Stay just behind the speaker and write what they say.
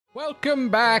Welcome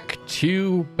back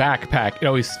to Backpack. It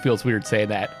always feels weird saying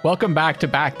that. Welcome back to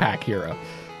Backpack Hero.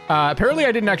 Apparently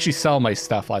I didn't actually sell my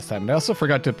stuff last time. I also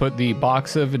forgot to put the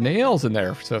box of nails in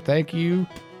there. So thank you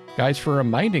guys for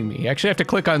reminding me. I actually have to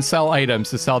click on sell items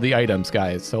to sell the items,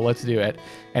 guys. So let's do it.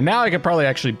 And now I can probably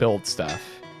actually build stuff.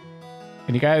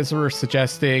 And you guys were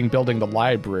suggesting building the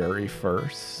library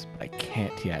first, but I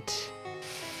can't yet.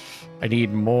 I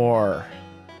need more.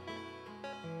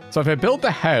 So if I build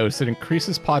the house, it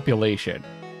increases population.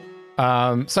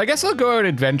 So I guess I'll go out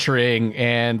adventuring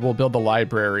and we'll build the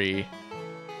library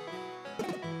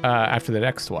after the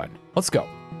next one. Let's go.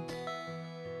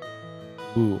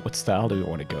 Ooh, what style do we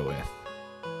want to go with?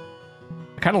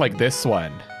 I kind of like this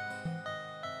one.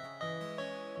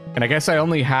 And I guess I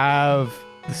only have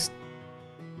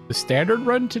the standard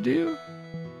run to do?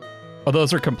 Oh,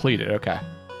 those are completed. Okay.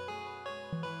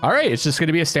 All right, it's just going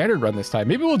to be a standard run this time.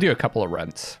 Maybe we'll do a couple of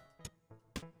runs.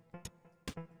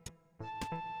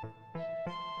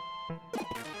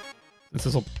 This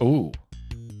is ooh,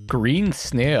 green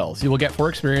snails. You will get 4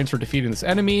 experience for defeating this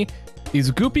enemy.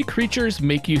 These goopy creatures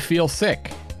make you feel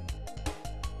sick.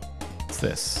 What's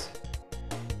this?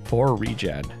 4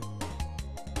 regen.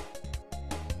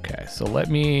 Okay, so let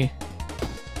me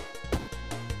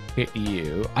hit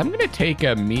you. I'm going to take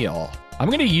a meal. I'm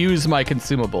going to use my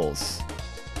consumables.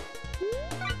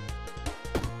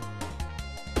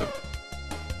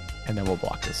 And then we'll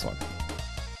block this one.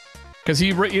 Because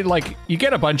you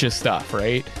get a bunch of stuff,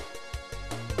 right?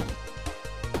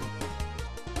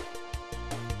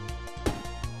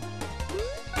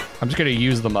 I'm just going to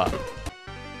use them up.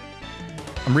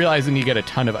 I'm realizing you get a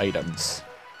ton of items.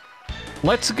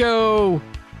 Let's go...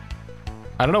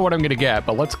 I don't know what I'm going to get,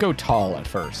 but let's go tall at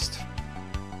first.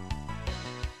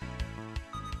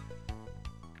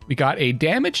 We got a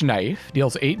damage knife.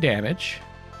 Deals 8 damage.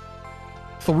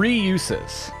 3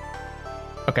 uses.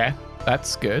 Okay,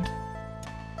 that's good.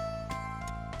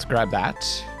 Let's grab that.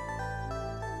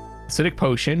 Acidic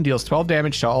potion deals 12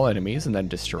 damage to all enemies and then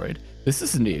destroyed. This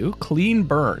is new. Clean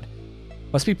burn.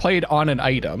 Must be played on an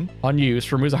item. On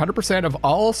use, removes 100% of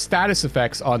all status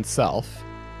effects on self.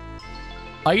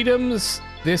 Items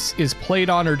this is played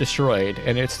on or destroyed,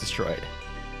 and it's destroyed.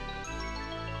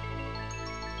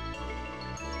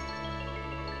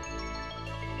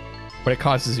 But it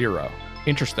costs 0.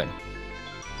 Interesting.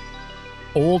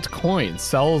 Old coin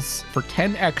sells for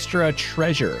 10 extra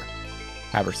treasure.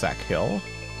 Haversack Hill.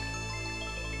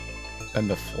 And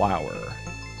the flower.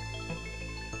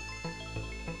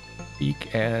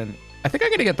 Beak and... I think I'm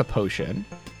going to get the potion.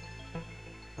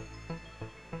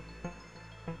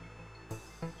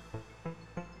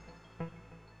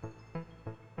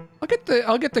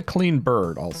 I'll get the clean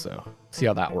bird also. See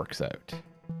how that works out.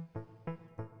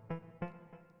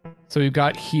 So we've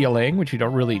got healing, which we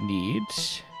don't really need.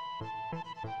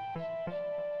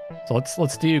 So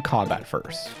let's do combat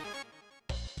first.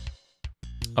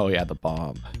 Oh yeah, the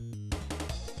bomb.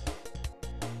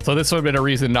 So this would have been a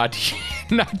reason not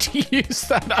to use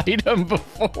that item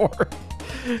before,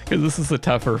 because this is a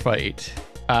tougher fight.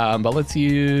 But let's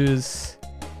use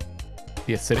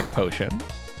the acidic potion,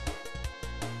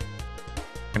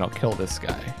 and I'll kill this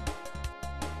guy.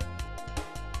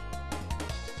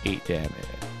 8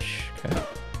 damage. Okay.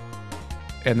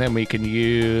 And then we can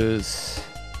use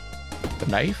the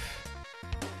knife.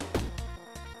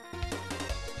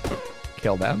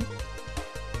 Kill them.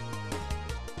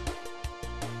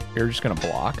 You're just gonna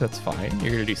block, that's fine.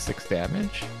 You're gonna do 6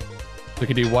 damage. We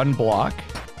can do 1 block.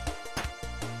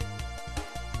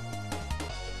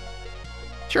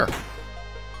 Sure.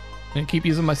 I'm gonna keep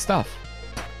using my stuff.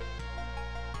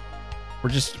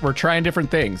 We're trying different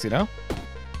things, you know?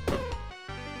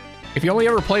 If you only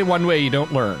ever play one way, you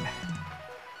don't learn.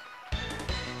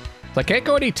 So I can't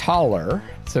go any taller,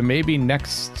 so maybe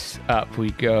next up we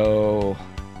go...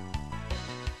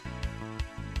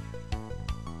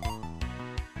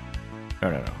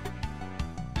 No.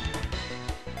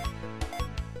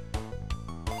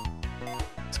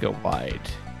 Let's go wide.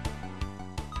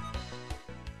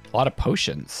 A lot of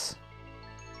potions.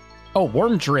 Oh,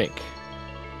 warm drink.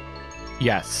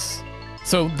 Yes.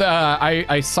 So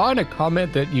I saw in a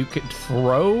comment that you could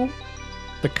throw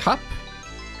the cup.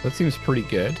 That seems pretty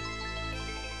good.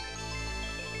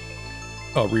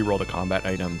 Oh, reroll the combat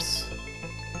items.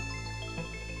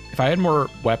 If I had more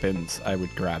weapons, I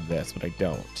would grab this, but I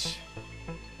don't.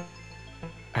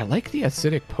 I like the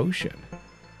acidic potion.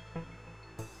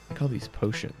 Look at all these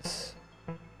potions.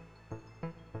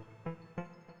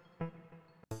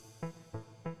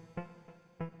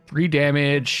 Three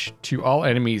damage to all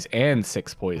enemies and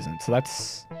 6 poison. So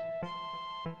that's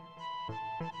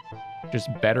just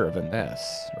better than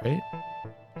this, right?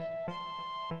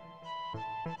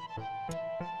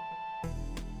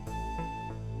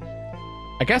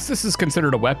 I guess this is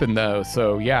considered a weapon though,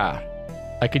 so yeah.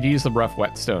 I could use the rough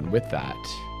whetstone with that.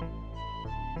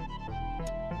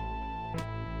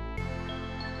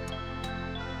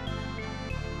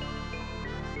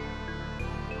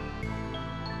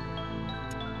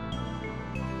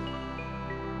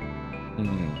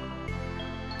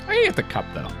 I get the cup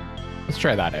though. Let's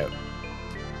try that out.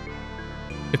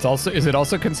 It's also, is it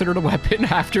also considered a weapon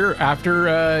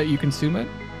after you consume it?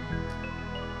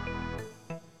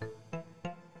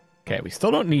 Okay, we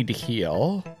still don't need to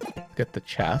heal. Let's get the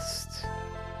chest.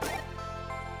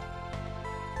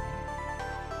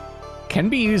 Can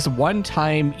be used one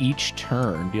time each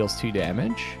turn, deals 2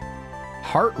 damage.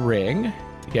 Heart ring,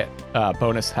 you get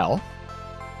bonus health.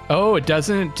 Oh, it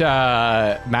doesn't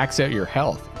max out your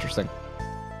health. Interesting.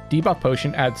 Debuff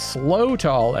potion adds slow to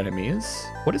all enemies.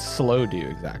 What does slow do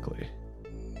exactly?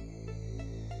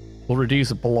 Will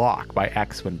reduce block by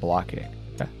X when blocking.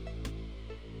 Okay.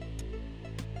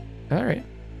 All right.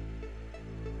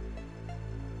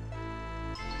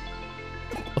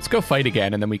 Let's go fight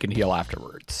again and then we can heal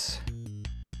afterwards.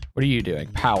 What are you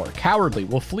doing? Power. Cowardly.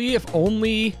 Will flee if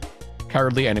only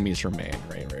cowardly enemies remain.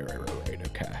 Right.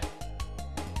 Okay.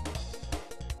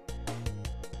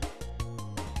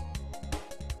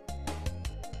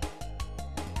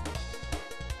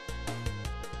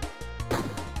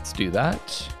 Let's do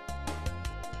that.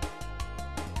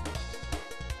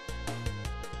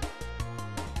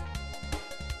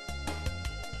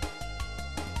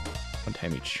 One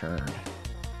time each turn.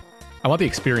 I want the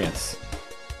experience.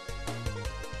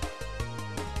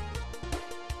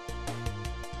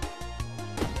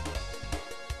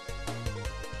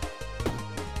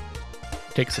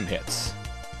 Take some hits.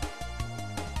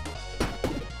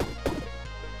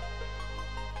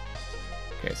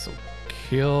 Okay, so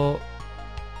kill.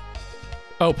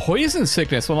 Oh, poison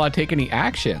sickness will not take any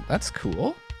action. That's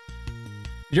cool.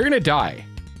 You're gonna die.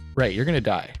 Right, you're gonna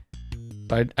die.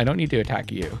 But I don't need to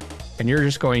attack you. And you're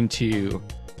just going to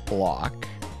block.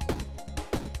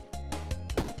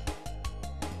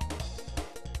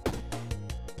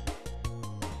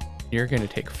 You're gonna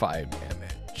take 5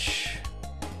 damage.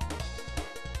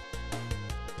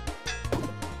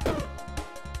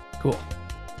 Cool.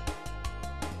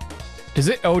 Does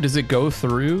it, oh, does it go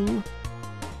through?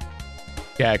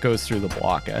 Yeah, it goes through the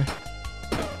block, eh?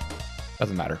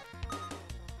 Doesn't matter.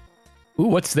 Ooh,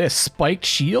 what's this? Spiked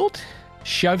shield?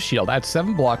 Shove shield. Adds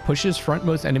 7 block, pushes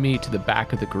frontmost enemy to the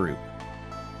back of the group.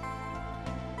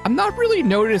 I'm not really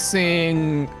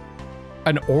noticing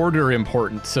an order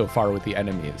importance so far with the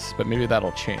enemies, but maybe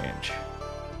that'll change.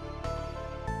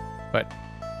 But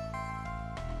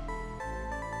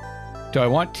do I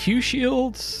want 2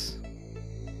 shields?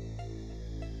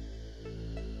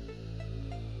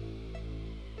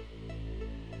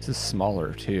 This is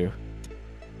smaller too.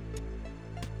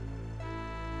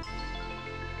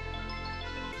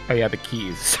 Oh yeah, the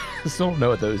keys. I still don't know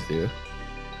what those do.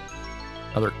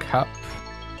 Another cup.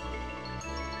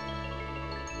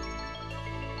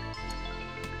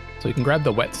 So you can grab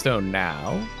the whetstone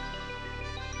now.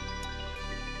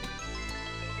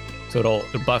 So it'll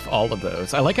buff all of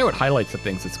those. I like how it highlights the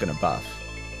things it's gonna buff.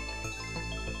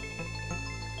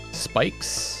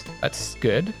 Spikes, that's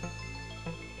good.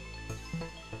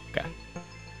 Okay.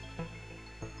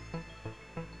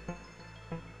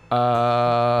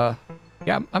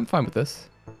 Yeah, I'm fine with this.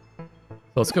 So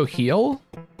let's go heal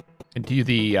and do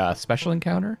the special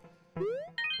encounter,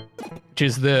 which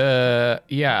is the,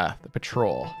 yeah, the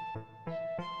patrol.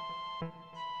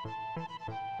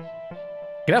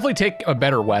 Can definitely take a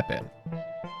better weapon.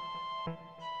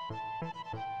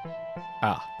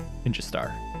 Ah, Ninja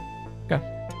Star. Okay.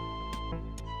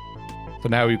 So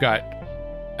now we've got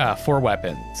 4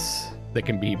 weapons that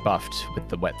can be buffed with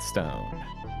the whetstone.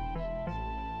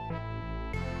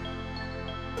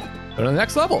 Go to the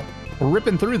next level. We're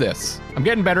ripping through this. I'm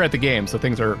getting better at the game, so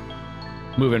things are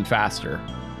moving faster.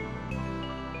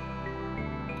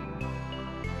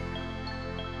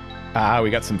 We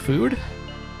got some food.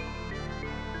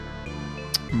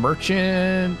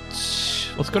 Merchant.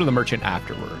 Let's go to the merchant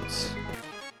afterwards.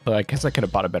 But I guess I could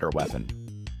have bought a better weapon.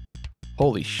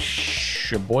 Holy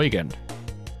sheboygan.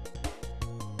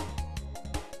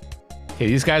 Okay,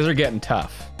 these guys are getting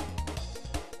tough.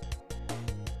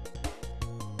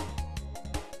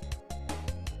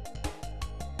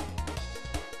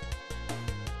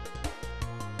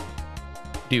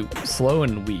 Do slow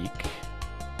and weak.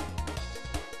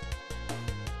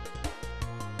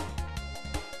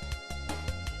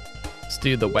 Let's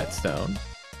do the whetstone.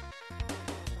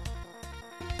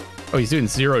 Oh, he's doing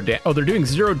 0 damage. Oh, they're doing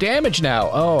 0 damage now.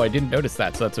 Oh, I didn't notice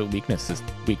that. So that's what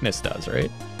weakness does,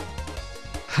 right?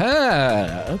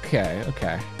 Huh. Okay.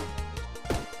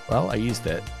 Well, I used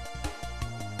it.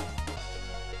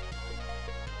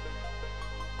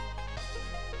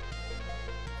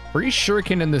 For each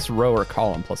shuriken in this row or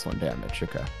column, +1 damage.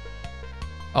 Okay.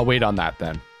 I'll wait on that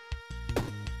then.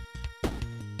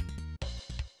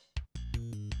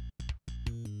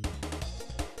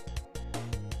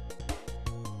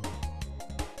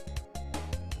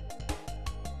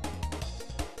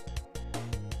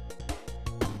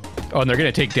 Oh, and they're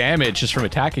gonna take damage just from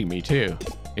attacking me too.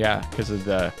 Yeah, because of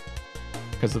the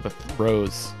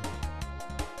throws.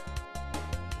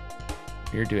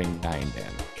 You're doing 9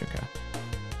 damage. Okay.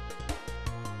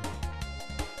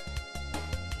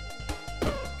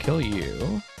 Kill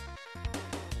you.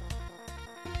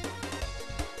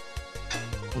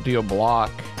 We'll do a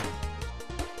block.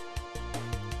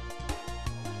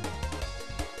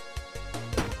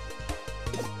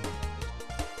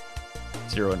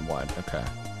 Zero and 1. Okay.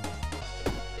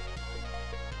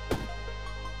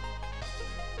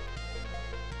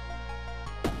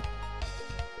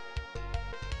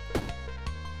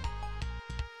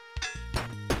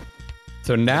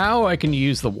 So now I can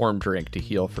use the warm drink to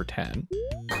heal for 10.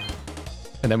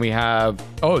 And then we have...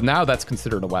 Oh, now that's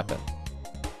considered a weapon.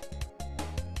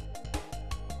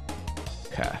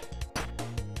 Okay.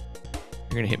 You're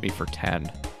going to hit me for 10.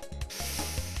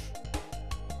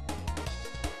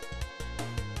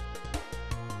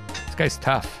 This guy's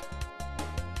tough.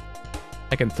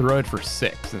 I can throw it for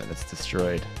 6 and then it's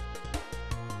destroyed.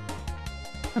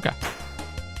 Okay.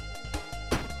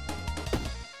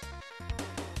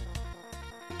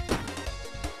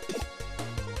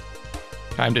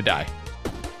 Time to die.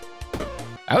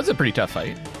 That was a pretty tough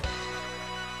fight.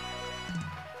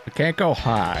 We can't go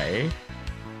high.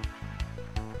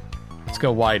 Let's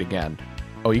go wide again.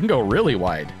 Oh, you can go really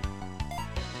wide.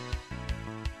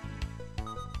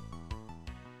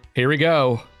 Here we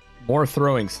go. More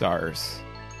throwing stars.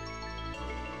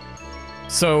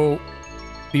 So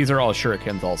these are all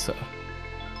shurikens also.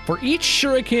 For each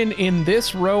shuriken in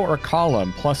this row or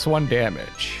column, +1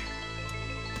 damage.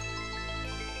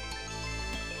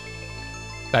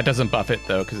 That doesn't buff it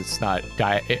though, because it's not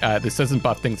this doesn't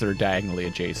buff things that are diagonally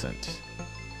adjacent.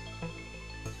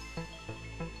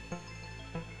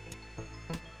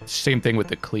 Same thing with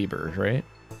the cleavers, right?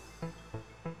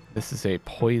 This is a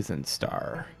poison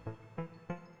star.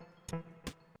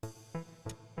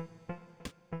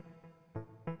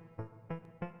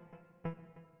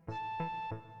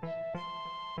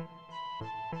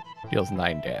 Deals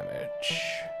 9 damage.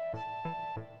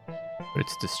 But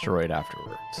it's destroyed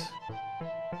afterwards.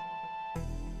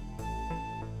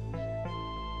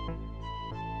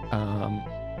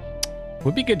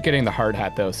 Would be good getting the hard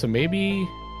hat though, so maybe...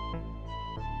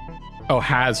 Oh,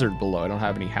 hazard below. I don't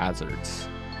have any hazards.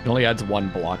 It only adds 1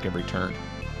 block every turn.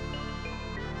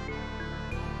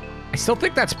 I still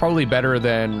think that's probably better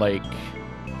than, like...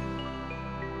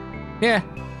 Yeah.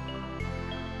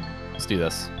 Let's do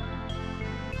this.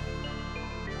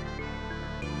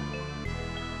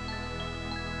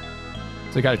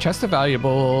 So we got a chest of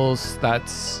valuables.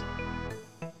 That's...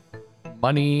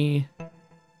 money.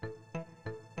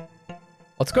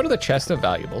 Let's go to the chest of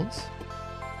valuables.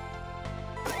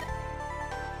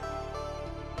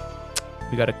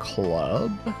 We got a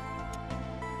club.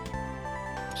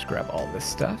 Just grab all this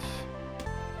stuff.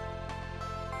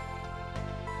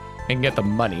 And get the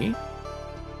money.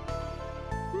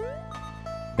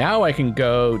 Now I can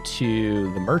go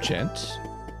to the merchant.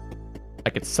 I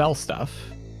could sell stuff.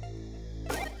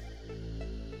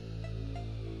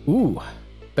 Ooh,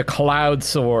 the cloud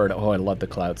sword. Oh, I love the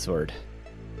cloud sword.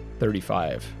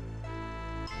 35.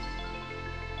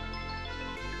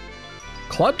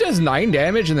 Club does 9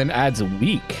 damage and then adds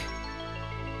weak.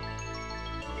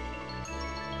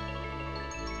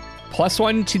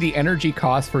 +1 to the energy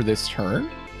cost for this turn.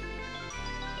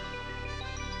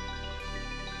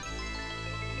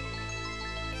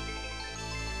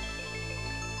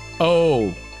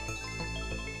 Oh.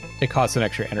 It costs an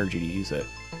extra energy to use it.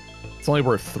 It's only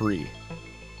worth 3.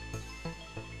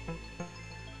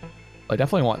 I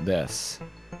definitely want this.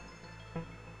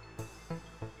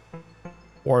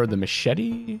 Or the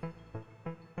machete.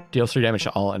 Deals 3 damage to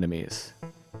all enemies.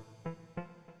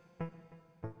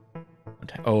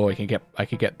 Oh, I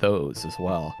could get those as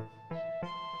well.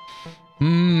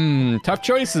 Tough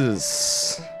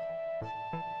choices.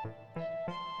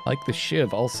 I like the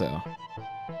shiv also.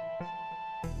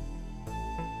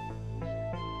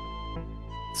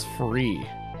 It's free.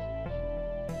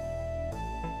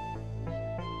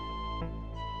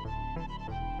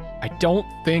 I don't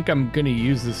think I'm gonna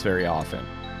use this very often.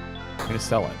 I'm gonna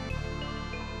sell it.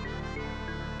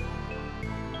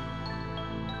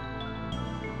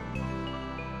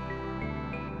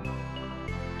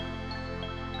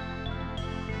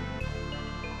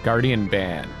 Guardian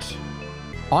Band.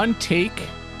 On take,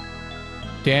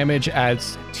 damage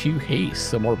adds 2 haste,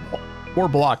 so more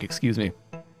block, excuse me.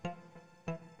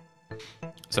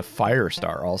 It's a Fire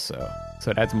Star also,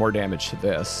 so it adds more damage to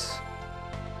this.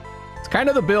 It's kind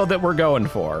of the build that we're going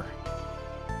for.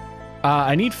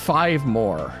 I need 5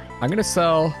 more. I'm gonna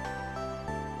sell...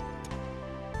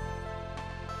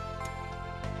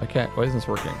 I can't, why isn't this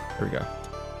working? Here we go.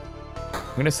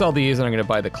 I'm gonna sell these and I'm gonna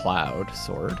buy the Cloud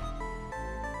Sword.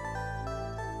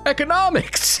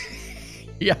 Economics!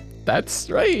 Yeah, that's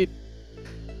right.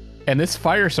 And this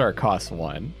Fire Star costs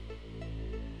 1.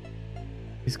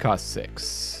 These cost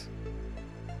 6.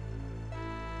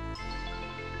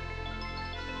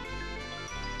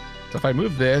 So if I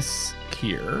move this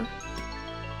here,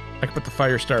 I can put the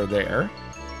Fire Star there.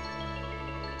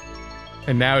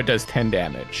 And now it does 10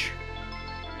 damage.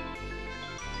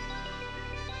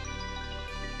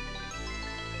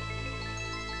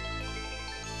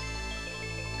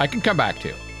 I can come back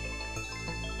to.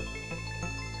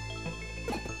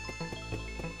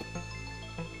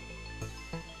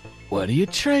 What are you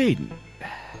trading?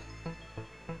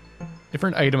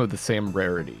 Different item of the same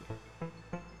rarity.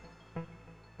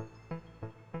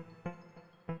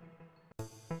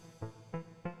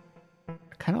 I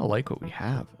kind of like what we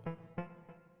have.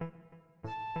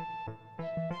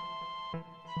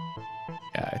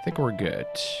 Yeah, I think we're good.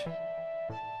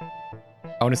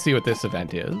 I want to see what this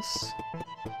event is.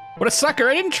 What a sucker,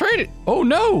 I didn't trade it. Oh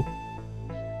no.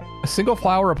 A single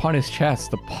flower upon his chest.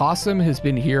 The possum has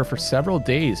been here for several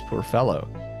days, poor fellow.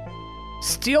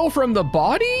 Steal from the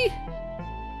body?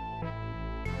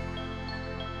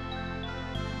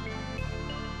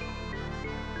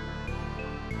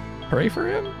 Pray for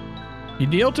him? You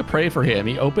kneel to pray for him.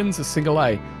 He opens a single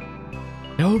eye.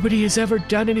 Nobody has ever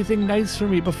done anything nice for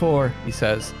me before, he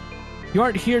says. You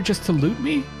aren't here just to loot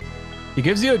me? He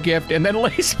gives you a gift and then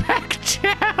lays back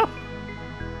down.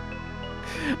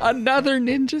 Another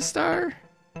ninja star?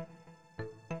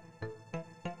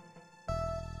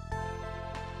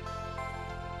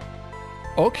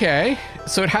 Okay,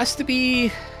 so it has to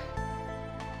be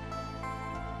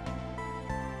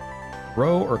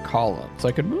row or column. So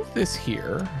I could move this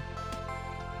here.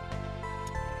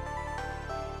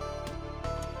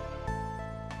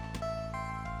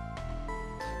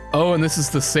 Oh, and this is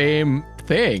the same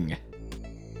thing.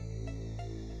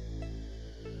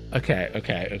 Okay.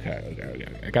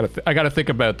 I gotta think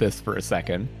about this for a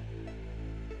second.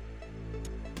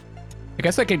 I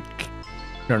guess I could...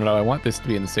 No, I want this to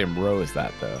be in the same row as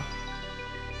that, though.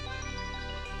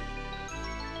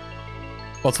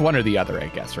 Well, it's one or the other, I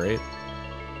guess, right?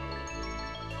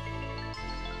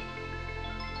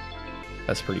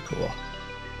 That's pretty cool.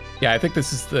 Yeah, I think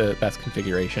this is the best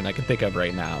configuration I can think of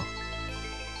right now.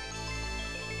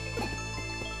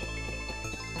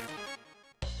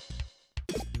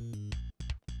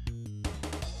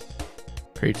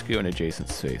 Creates goo in adjacent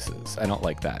spaces. I don't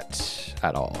like that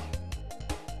at all.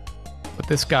 But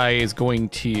this guy is going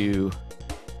to...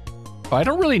 Oh, I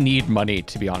don't really need money,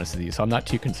 to be honest with you, so I'm not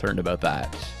too concerned about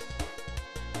that.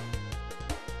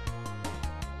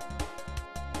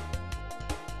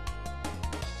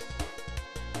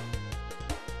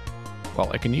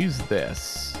 Well, I can use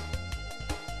this.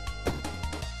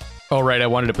 Oh, right, I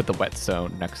wanted to put the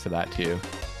whetstone next to that, too.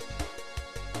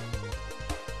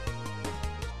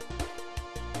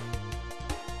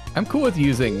 I'm cool with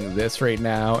using this right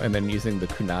now and then using the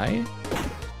kunai.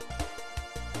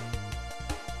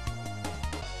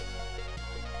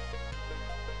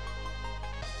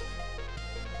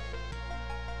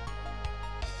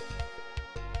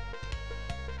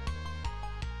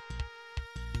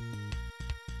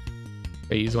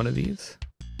 I use one of these?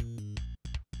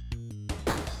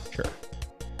 Sure.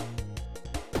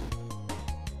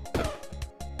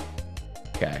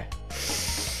 Okay.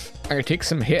 I'm gonna take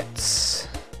some hits.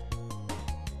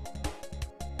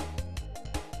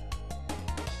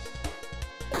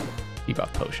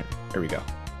 Debuff potion. There we go.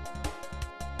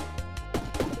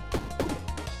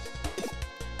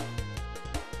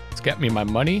 Let's get me my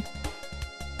money.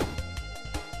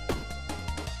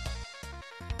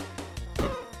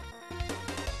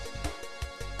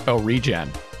 Oh,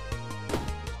 regen.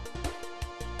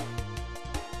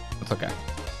 That's okay.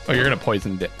 Oh, you're gonna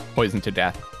poison to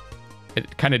death.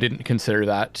 It kind of didn't consider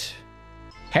that.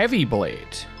 Heavy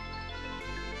blade.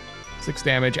 6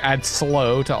 damage. Add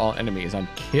slow to all enemies on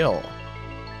kill.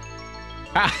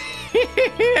 Ah,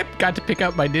 got to pick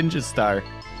up my ninja star.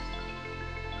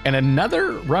 And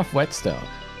another rough whetstone.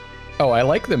 Oh, I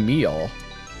like the meal.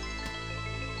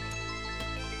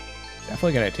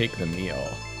 Definitely gonna take the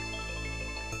meal.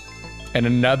 And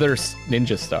another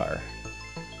ninja star.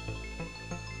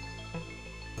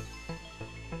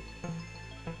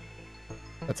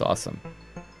 That's awesome.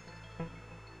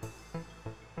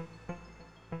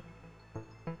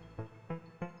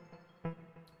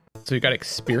 So you got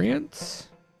experience,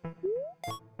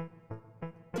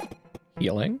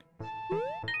 healing,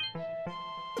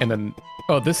 and then,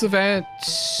 oh, this event,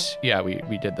 yeah,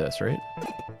 we did this, right?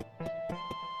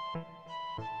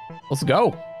 Let's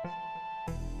go.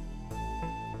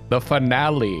 The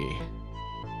finale.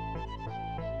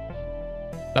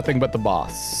 Nothing but the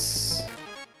boss.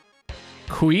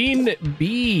 Queen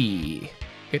Bee.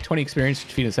 Get 20 experience to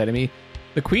defeat this enemy.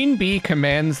 The Queen Bee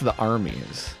commands the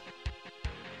armies.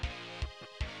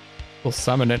 We'll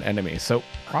summon an enemy. So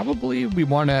probably we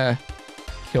want to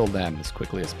kill them as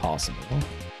quickly as possible.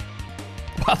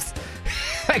 Well,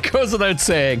 that goes without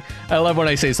saying. I love when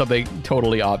I say something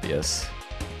totally obvious.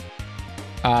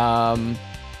 Well,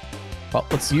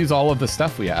 let's use all of the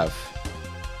stuff we have.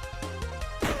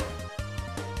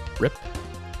 Rip.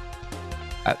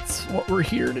 That's what we're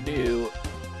here to do.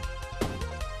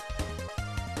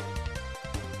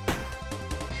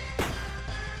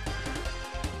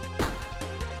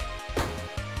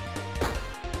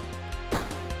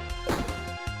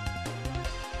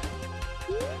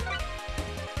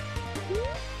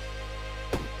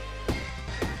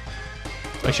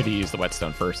 I should have used the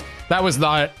whetstone first. That was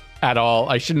not at all.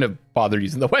 I shouldn't have bothered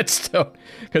using the whetstone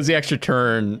because the extra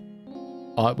turn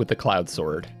with the cloud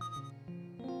sword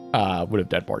would have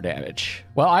done more damage.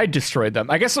 Well, I destroyed them.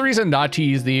 I guess the reason not to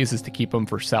use these is to keep them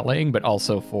for selling, but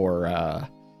also for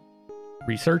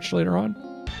research later on.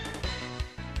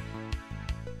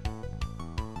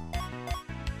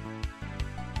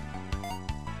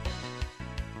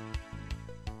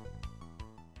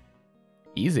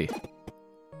 Easy.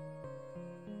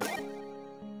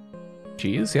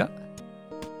 Cheese, yeah.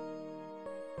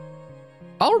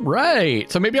 All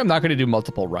right. So maybe I'm not going to do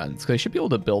multiple runs because I should be able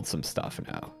to build some stuff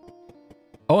now.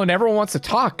 Oh, and everyone wants to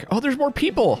talk. Oh, there's more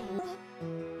people.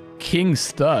 King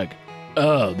Stug.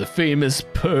 Oh, the famous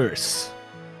purse.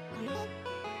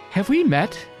 Have we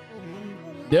met?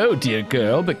 No, dear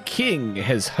girl, but King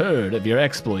has heard of your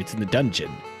exploits in the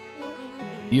dungeon.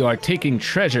 You are taking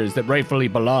treasures that rightfully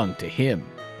belong to him.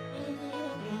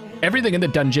 Everything in the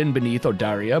dungeon beneath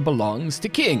Odaria belongs to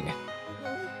King.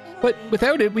 But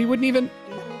without it, we wouldn't even...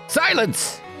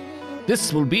 Silence!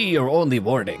 This will be your only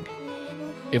warning.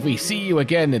 If we see you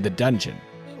again in the dungeon,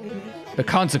 the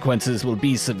consequences will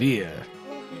be severe.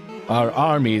 Our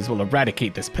armies will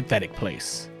eradicate this pathetic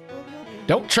place.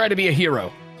 Don't try to be a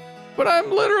hero. But I'm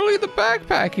literally the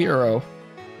backpack hero.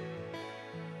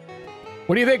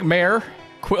 What do you think, Mayor?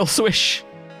 Quillswish?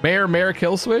 Mayor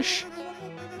Killswish?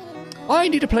 I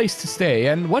need a place to stay,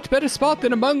 and what better spot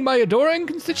than among my adoring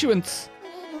constituents?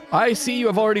 I see you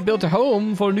have already built a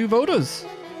home for new voters.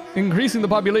 Increasing the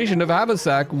population of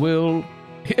Haversack Hill,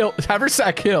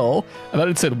 I thought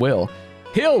it said will.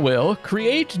 Hill will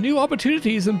create new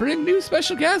opportunities and bring new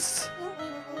special guests.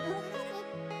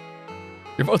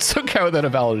 Your votes don't count without a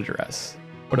valid address.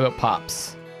 What about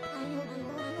Pops?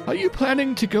 Are you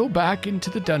planning to go back into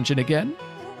the dungeon again?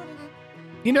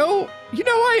 You know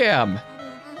I am.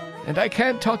 And I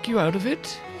can't talk you out of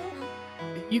it.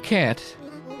 You can't.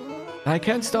 I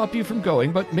can't stop you from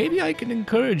going, but maybe I can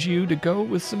encourage you to go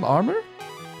with some armor?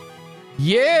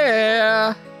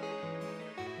 Yeah!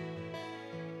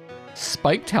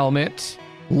 Spiked helmet,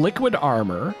 liquid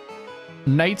armor,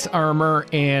 knight's armor,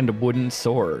 and wooden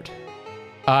sword.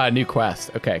 New quest.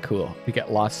 Okay, cool. We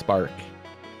get Lost Spark,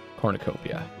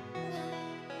 Cornucopia.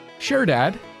 Sure,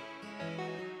 Dad.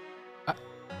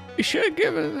 You should have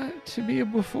given that to me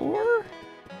before.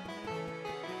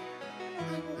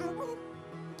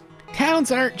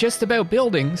 Towns aren't just about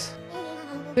buildings.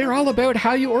 They're all about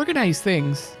how you organize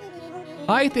things.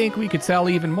 I think we could sell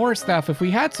even more stuff if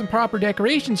we had some proper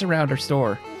decorations around our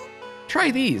store.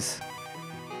 Try these.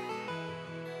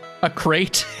 A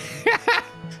crate.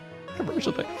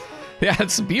 Commercial thing. Yeah,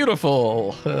 it's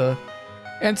beautiful.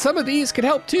 And some of these could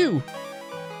help too.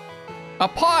 A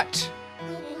pot.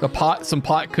 Some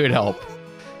pot could help.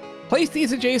 Place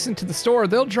these adjacent to the store.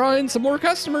 They'll draw in some more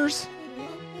customers.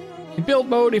 In build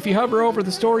mode, if you hover over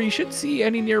the store, you should see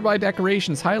any nearby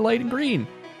decorations highlight in green.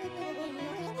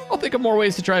 I'll think of more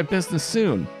ways to drive business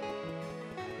soon.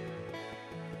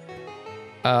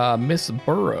 Miss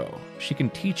Burrow. She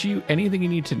can teach you anything you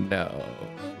need to know.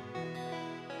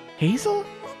 Hazel?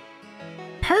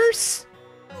 Purse?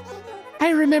 I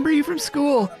remember you from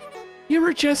school. You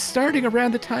were just starting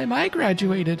around the time I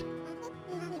graduated.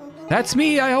 That's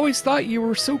me. I always thought you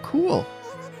were so cool.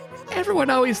 Everyone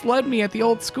always loved me at the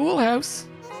old schoolhouse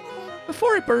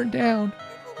before it burned down.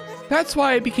 That's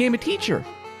why I became a teacher.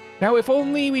 Now, if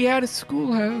only we had a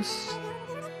schoolhouse.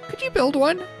 Could you build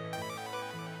one?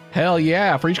 Hell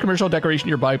yeah, for each commercial decoration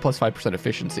you buy, plus 5%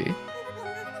 efficiency.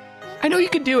 I know you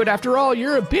can do it. After all,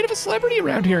 you're a bit of a celebrity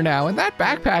around here now, and that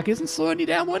backpack isn't slowing you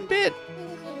down one bit.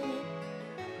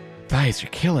 Guys,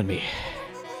 you're killing me.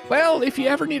 Well, if you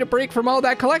ever need a break from all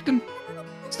that collecting,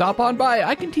 stop on by.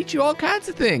 I can teach you all kinds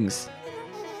of things.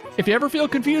 If you ever feel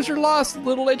confused or lost, a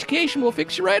little education will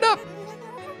fix you right up.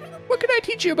 What can I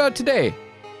teach you about today?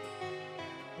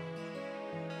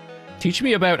 Teach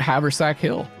me about Haversack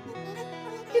Hill.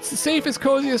 It's the safest,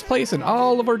 coziest place in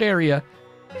all of Ordaria.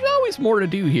 There's always more to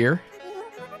do here.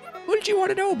 What did you want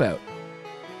to know about?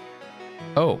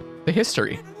 Oh, the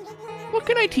history. What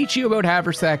can I teach you about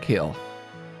Haversack Hill?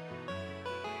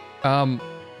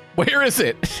 Where is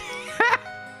it?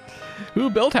 Who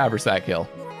built Haversack Hill?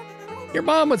 Your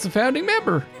mom was a founding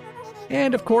member.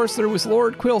 And of course there was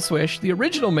Lord Quillswish, the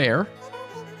original mayor.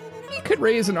 He could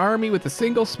raise an army with a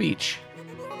single speech.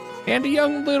 And a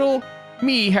young little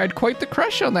me had quite the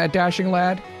crush on that dashing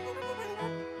lad.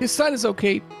 His son is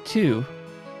okay too.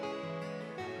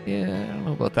 Yeah, I don't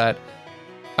know about that.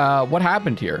 What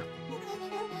happened here?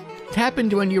 It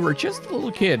happened when you were just a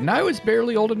little kid, and I was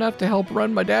barely old enough to help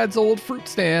run my dad's old fruit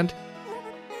stand.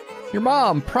 Your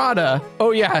mom, Prada.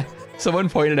 Oh yeah, someone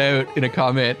pointed out in a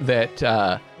comment that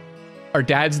our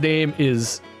dad's name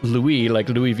is Louis, like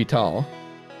Louis Vuitton.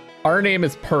 Our name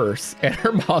is Purse, and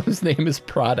her mom's name is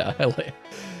Prada. I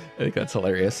think that's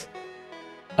hilarious.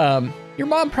 Your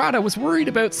mom, Prada, was worried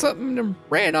about something and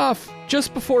ran off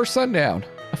just before sundown.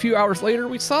 A few hours later,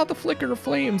 we saw the flicker of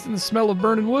flames and the smell of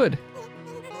burning wood.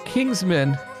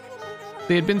 Kingsmen.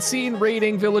 They had been seen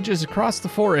raiding villages across the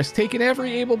forest, taking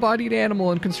every able-bodied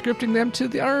animal and conscripting them to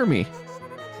the army.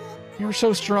 They were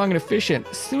so strong and efficient.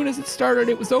 As soon as it started,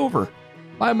 it was over.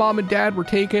 My mom and dad were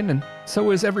taken, and so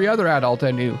was every other adult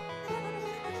I knew.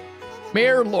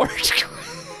 Mayor Lord...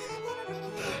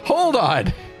 Hold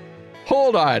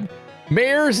on.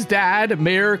 Mayor's dad,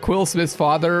 Mayor Quillsmith's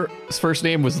father's first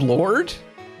name was Lord?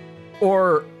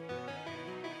 Or...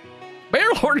 Mayor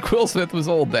Lord Quillsmith was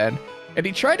old then, and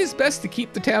he tried his best to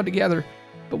keep the town together,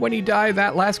 but when he died,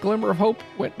 that last glimmer of hope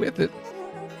went with it.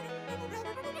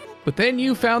 But then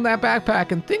you found that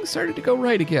backpack, and things started to go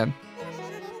right again.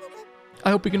 I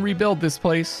hope we can rebuild this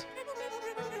place.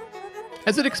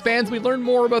 As it expands, we learn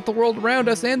more about the world around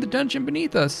us and the dungeon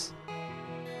beneath us.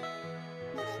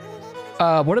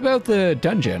 What about the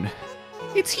dungeon?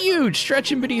 It's huge,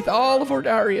 stretching beneath all of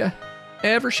Ordaria,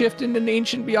 ever shifting and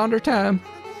ancient beyond our time.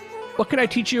 What can I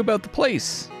teach you about the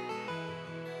place?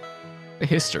 The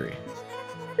history.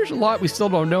 There's a lot we still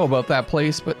don't know about that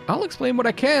place, but I'll explain what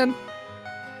I can.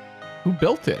 Who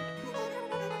built it?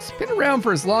 It's been around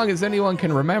for as long as anyone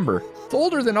can remember. It's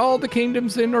older than all the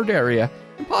kingdoms in Ordaria,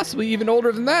 and possibly even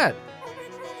older than that.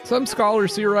 Some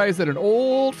scholars theorize that an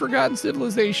old, forgotten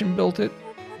civilization built it.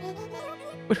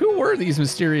 But who were these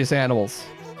mysterious animals?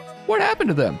 What happened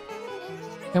to them?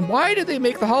 And why did they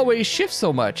make the hallways shift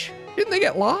so much? Didn't they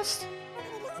get lost?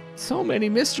 So many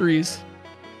mysteries.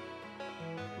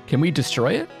 Can we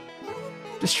destroy it?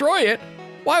 Destroy it?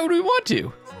 Why would we want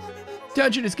to?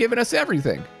 Dungeon has given us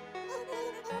everything.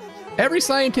 Every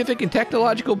scientific and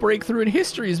technological breakthrough in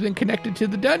history has been connected to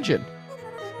the dungeon.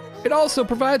 It also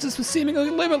provides us with seemingly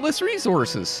limitless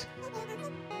resources.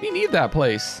 We need that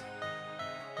place.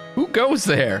 Who goes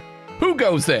there? Who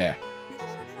goes there?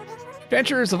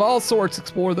 Adventurers of all sorts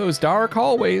explore those dark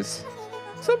hallways.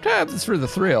 Sometimes it's for the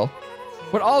thrill,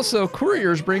 but also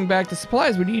couriers bring back the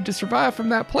supplies we need to survive from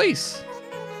that place.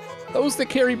 Those that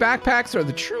carry backpacks are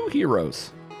the true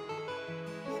heroes.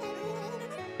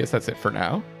 Guess that's it for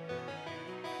now.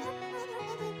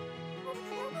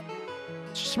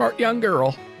 Smart young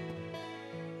girl.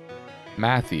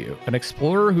 Matthew, an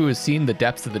explorer who has seen the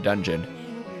depths of the dungeon.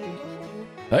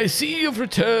 I see you've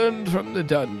returned from the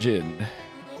dungeon.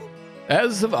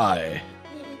 As have I.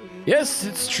 Yes,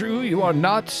 it's true, you are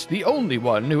not the only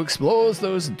one who explores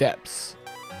those depths.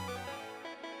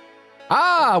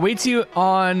 Waits you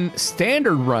on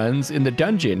standard runs in the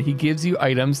dungeon. He gives you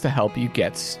items to help you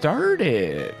get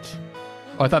started.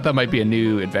 Oh, I thought that might be a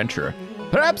new adventurer.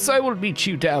 Perhaps I will meet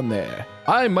you down there.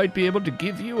 I might be able to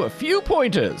give you a few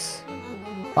pointers.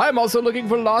 I'm also looking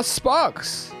for lost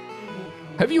sparks.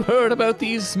 Have you heard about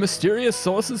these mysterious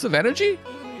sources of energy?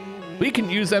 We can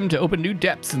use them to open new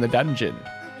depths in the dungeon.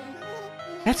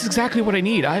 That's exactly what I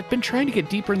need. I've been trying to get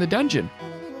deeper in the dungeon.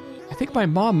 I think my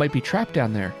mom might be trapped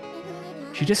down there.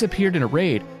 She disappeared in a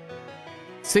raid.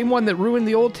 Same one that ruined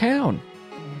the old town.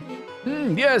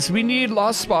 Yes, we need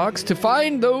lost sparks to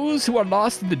find those who are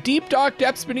lost in the deep, dark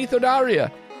depths beneath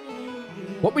Ordaria.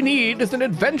 What we need is an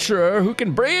adventurer who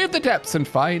can brave the depths and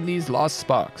find these lost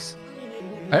sparks.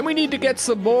 And we need to get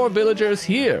some more villagers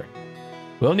here.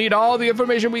 We'll need all the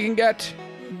information we can get.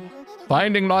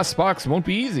 Finding lost sparks won't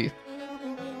be easy.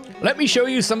 Let me show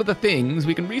you some of the things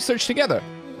we can research together.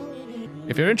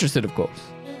 If you're interested, of course.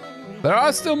 There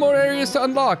are still more areas to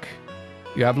unlock.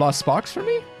 You have lost sparks for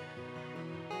me?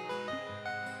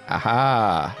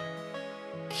 Aha.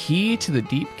 Key to the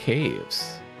deep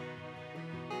caves.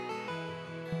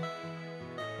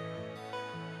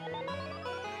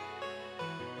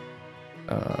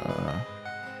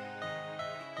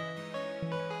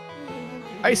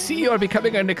 I see you are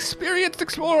becoming an experienced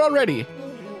explorer already.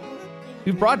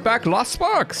 You've brought back lost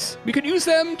sparks. We could use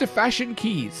them to fashion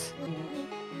keys.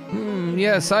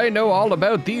 Yes, I know all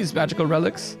about these magical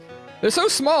relics. They're so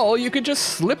small, you could just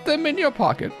slip them in your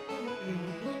pocket.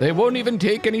 They won't even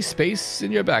take any space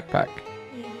in your backpack.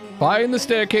 Find the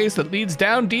staircase that leads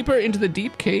down deeper into the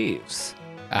deep caves.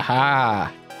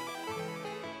 Aha!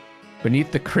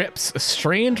 Beneath the crypts, a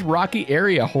strange rocky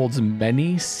area holds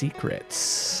many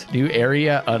secrets. New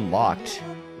area unlocked.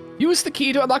 Use the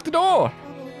key to unlock the door.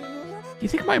 You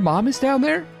think my mom is down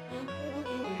there?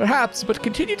 Perhaps, but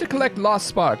continue to collect lost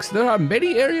sparks. There are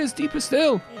many areas deeper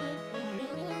still.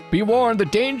 Be warned, the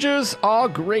dangers are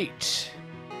great.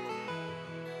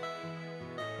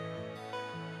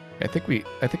 I think we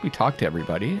talked to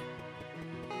everybody.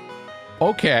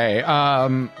 Okay,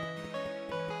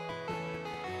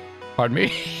 pardon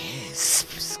me.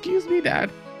 Excuse me,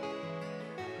 Dad.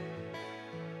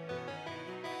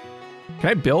 Can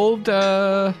I build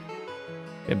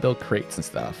build crates and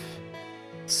stuff?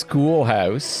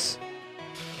 Schoolhouse.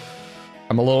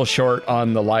 I'm a little short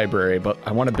on the library, but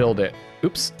I want to build it.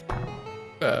 Oops.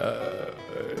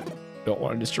 Don't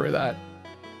want to destroy that.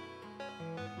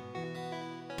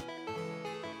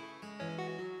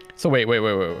 So wait.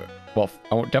 Well,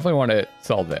 I definitely want to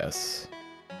sell this.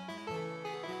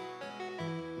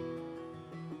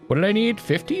 What did I need?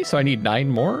 50? So I need 9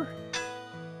 more?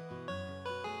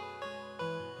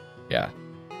 Yeah.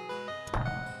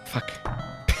 Fuck.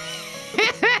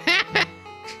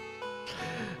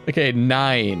 Okay,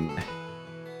 9.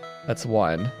 That's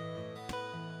 1,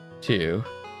 2,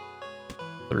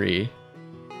 3,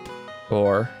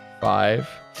 4, 5,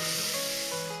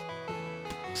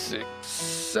 6,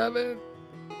 7,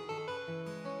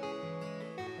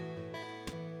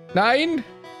 9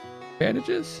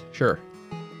 bandages? Sure.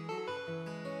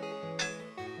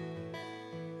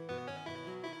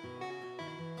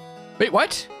 Wait,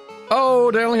 what? Oh,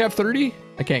 did I only have 30?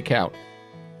 I can't count.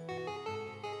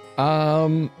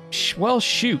 Well,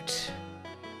 shoot.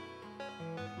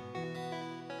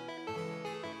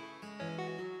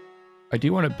 I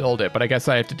do want to build it, but I guess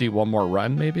I have to do one more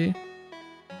run, maybe?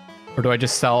 Or do I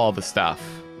just sell all the stuff?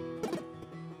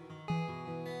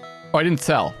 Oh, I didn't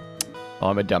sell. Oh,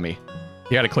 I'm a dummy.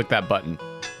 You gotta click that button.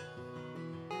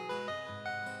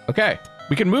 Okay,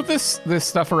 we can move this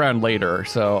stuff around later,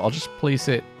 so I'll just place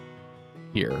it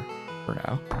here for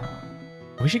now.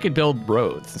 I wish you could build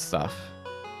roads and stuff.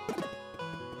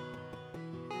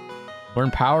 Learn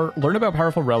about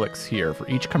powerful relics here. For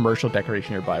each commercial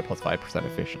decoration nearby, plus 5%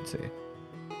 efficiency.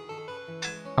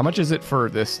 How much is it for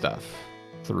this stuff?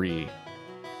 3.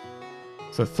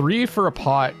 So 3 for a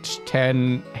pot,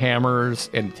 10 hammers,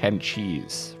 and 10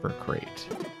 cheese for a crate.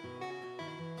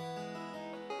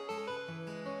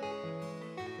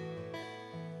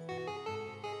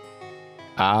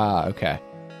 Ah, okay.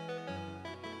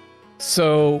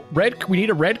 So we need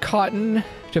a red cotton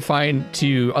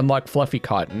to unlock fluffy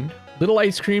cotton. Little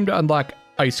ice cream to unlock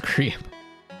ice cream.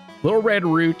 Little red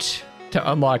root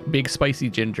to unlock big spicy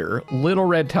ginger. Little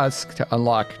red tusk to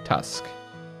unlock tusk.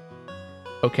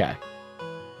 Okay.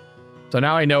 So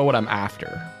now I know what I'm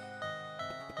after.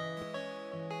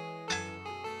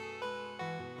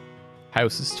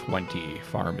 House is 20.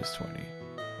 Farm is 20.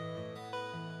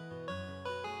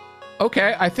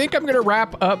 Okay, I think I'm gonna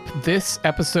wrap up this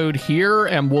episode here,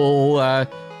 and we'll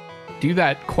do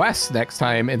that quest next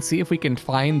time and see if we can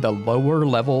find the lower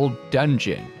level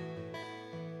dungeon.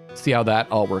 See how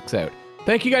that all works out.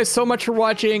 Thank you guys so much for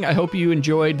watching. I hope you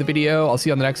enjoyed the video. I'll see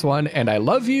you on the next one, and I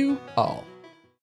love you all.